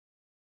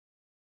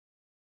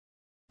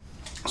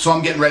So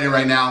I'm getting ready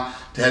right now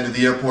to head to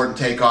the airport and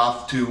take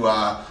off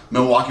to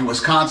Milwaukee,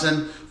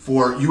 Wisconsin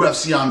for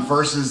UFC on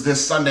Versus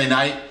this Sunday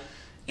night.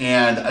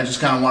 And I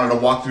just kind of wanted to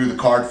walk through the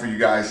card for you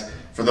guys.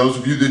 For those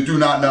of you that do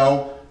not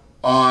know,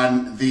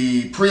 on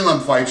the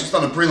prelim fights, just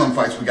on the prelim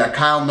fights, we got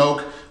Kyle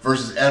Noak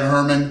versus Ed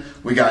Herman.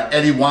 We got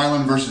Eddie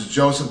Wineland versus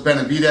Joseph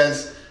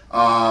Benavidez.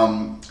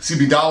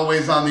 CB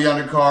Dalloway's on the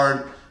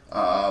undercard.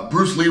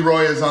 Bruce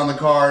Leroy is on the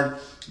card.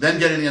 Then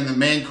getting in the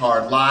main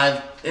card,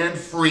 live and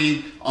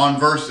free on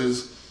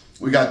Versus,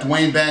 we got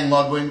Dwayne Bang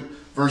Ludwig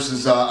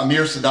versus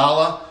Amir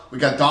Sadala. We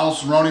got Donald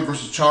Cerrone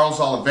versus Charles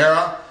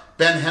Oliveira.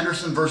 Ben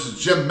Henderson versus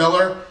Jim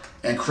Miller.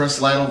 And Chris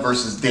Lytle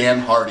versus Dan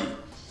Hardy.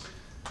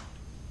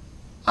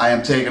 I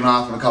am taking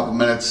off in a couple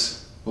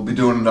minutes. We'll be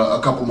doing a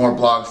couple more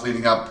blogs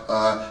leading up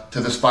to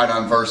this fight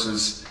on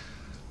Versus.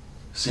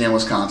 See you in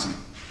Wisconsin.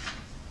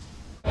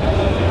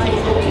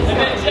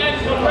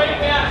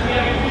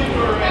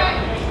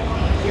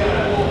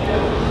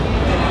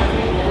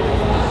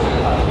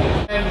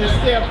 And just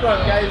stay up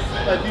front, guys.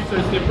 These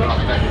are stay up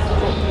front.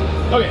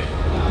 Okay.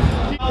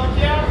 On the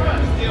camera,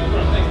 stay up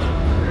front. Thank you.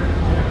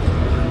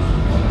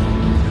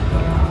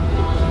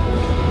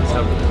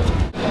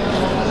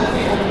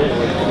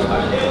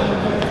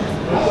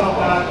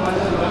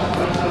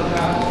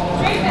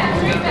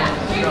 Straight back.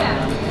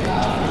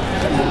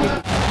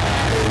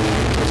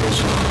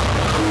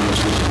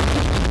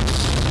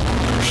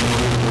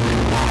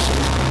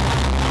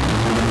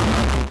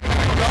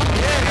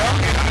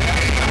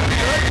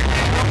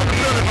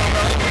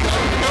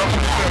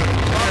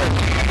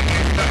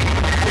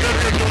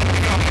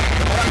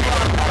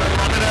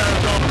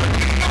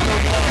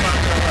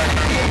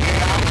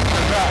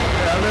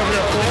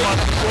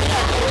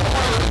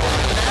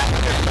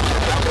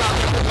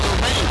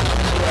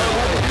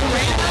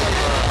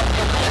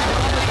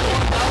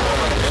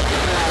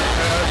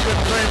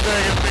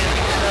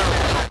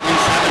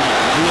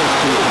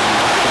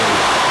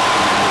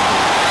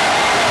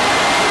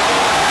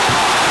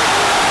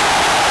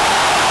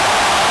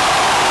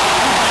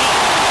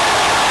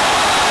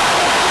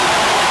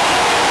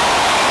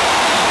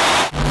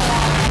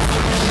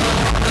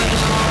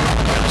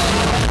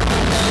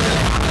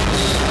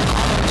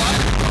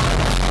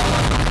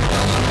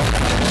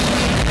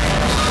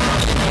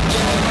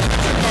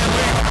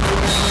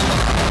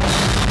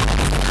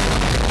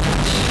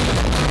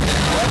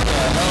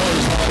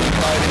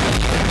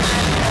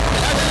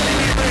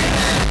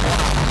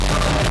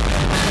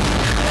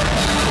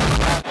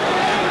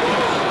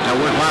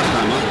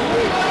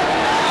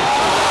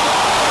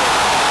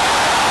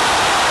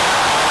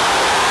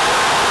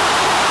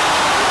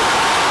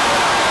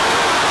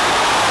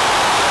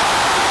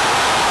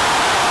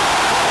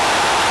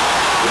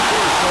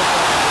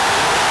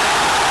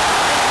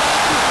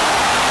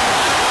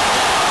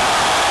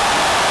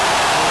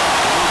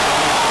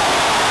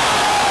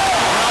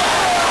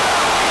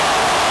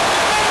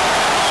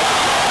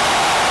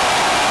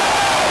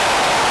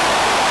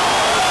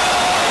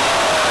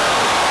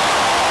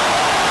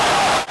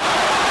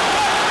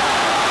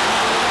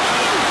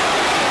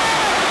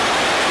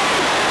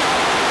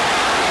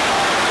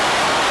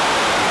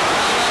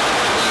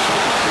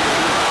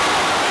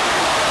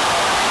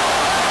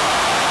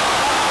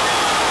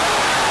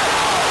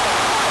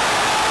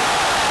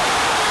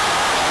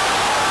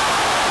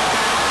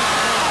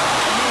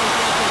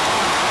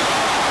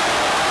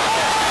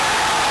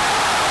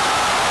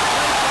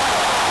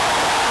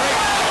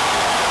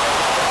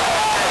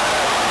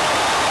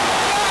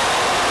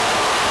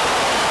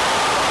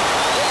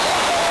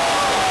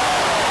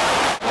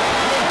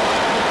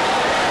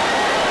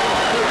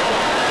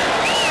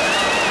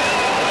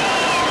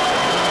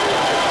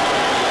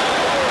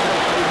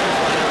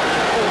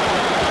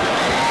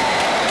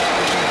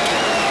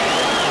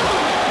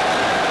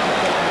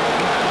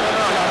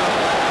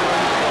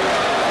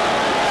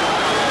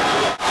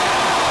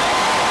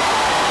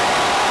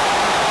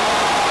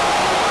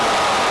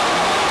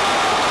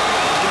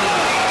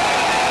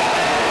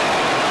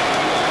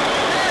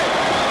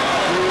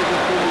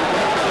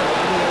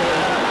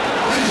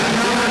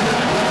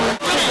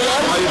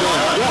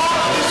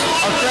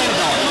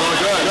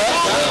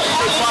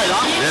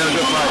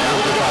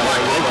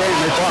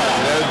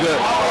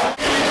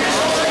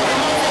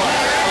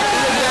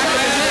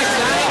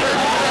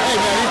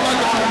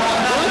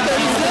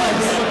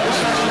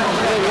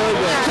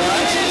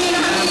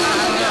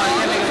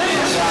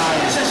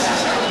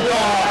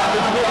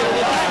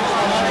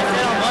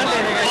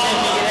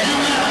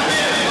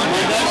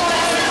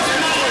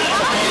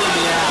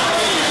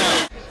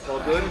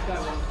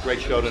 Great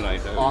show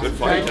tonight. Awesome. Good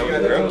fight. That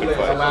was a good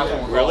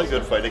fight. Really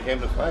good fight. They came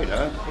to fight,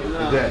 huh?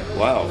 They did.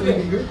 Wow.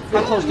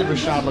 How close did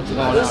Rashad look to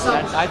going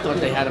out? I thought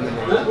they had him in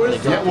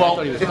the Yeah, well,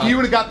 if he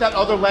would have got that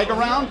other leg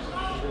around,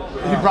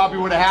 he probably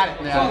would have had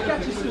it now.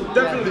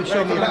 definitely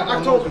showed me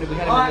October.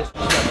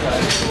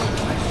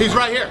 He's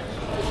right here.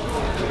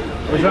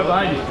 He's right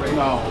behind you.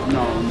 No.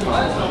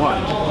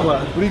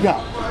 What do you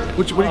got?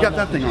 What do you got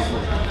that thing on for?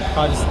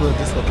 Just a little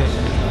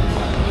dislocation.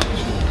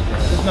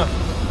 No.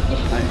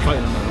 I'm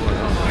fighting him.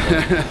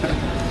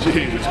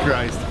 Jesus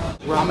Christ.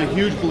 I'm a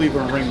huge believer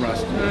in ring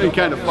rust. You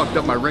kind of fucked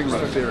up my ring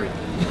rust theory.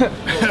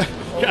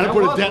 Kind of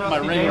put a dent in my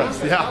ring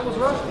rust. Yeah.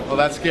 Well,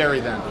 that's scary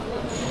then.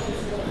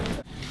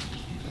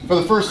 For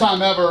the first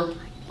time ever,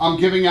 I'm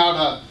giving out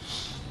a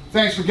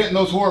thanks for getting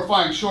those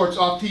horrifying shorts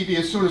off TV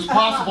as soon as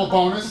possible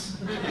bonus.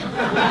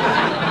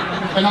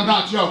 And I'm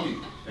not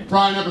joking.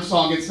 Brian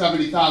Ebersol gets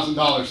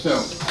 $70,000 too.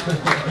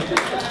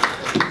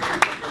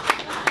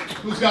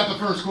 Who's got the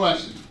first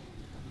question?